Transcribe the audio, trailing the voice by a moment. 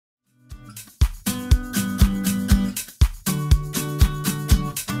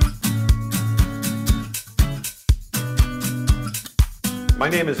My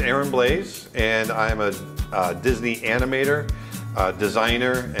name is Blaise, and I'm a Disney animator,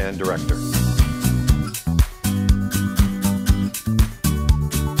 designer, and director.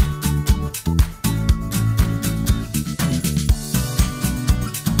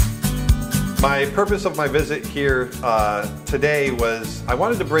 My purpose of my visit here today was I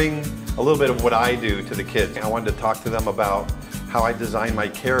wanted to bring a little bit of what I do to the kids. I wanted to talk to them about how I design my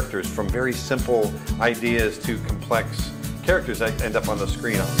characters, from very simple ideas to complex characters that end up on the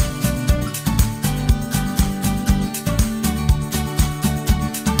screen.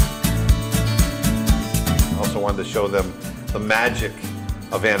 I also wanted to show them the magic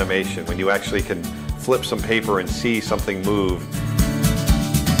of animation, when you actually can flip some paper and see something move.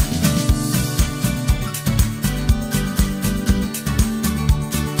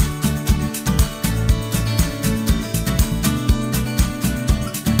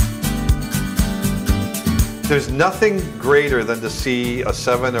 There's nothing greater than to see a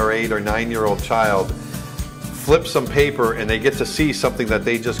 7 or 8 or 9-year-old child flip some paper and they get to see something that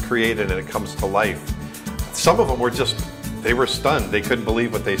they just created and it comes to life. Some of them were they were stunned. They couldn't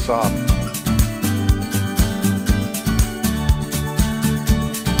believe what they saw.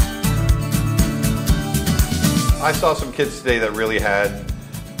 I saw some kids today that really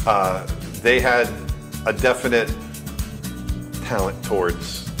they had a definite talent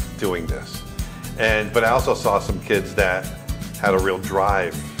towards doing this. But I also saw some kids that had a real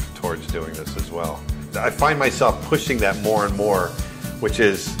drive towards doing this as well. I find myself pushing that more and more, which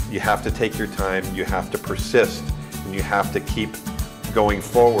is you have to take your time, you have to persist, and you have to keep going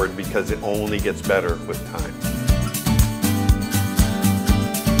forward because it only gets better with time.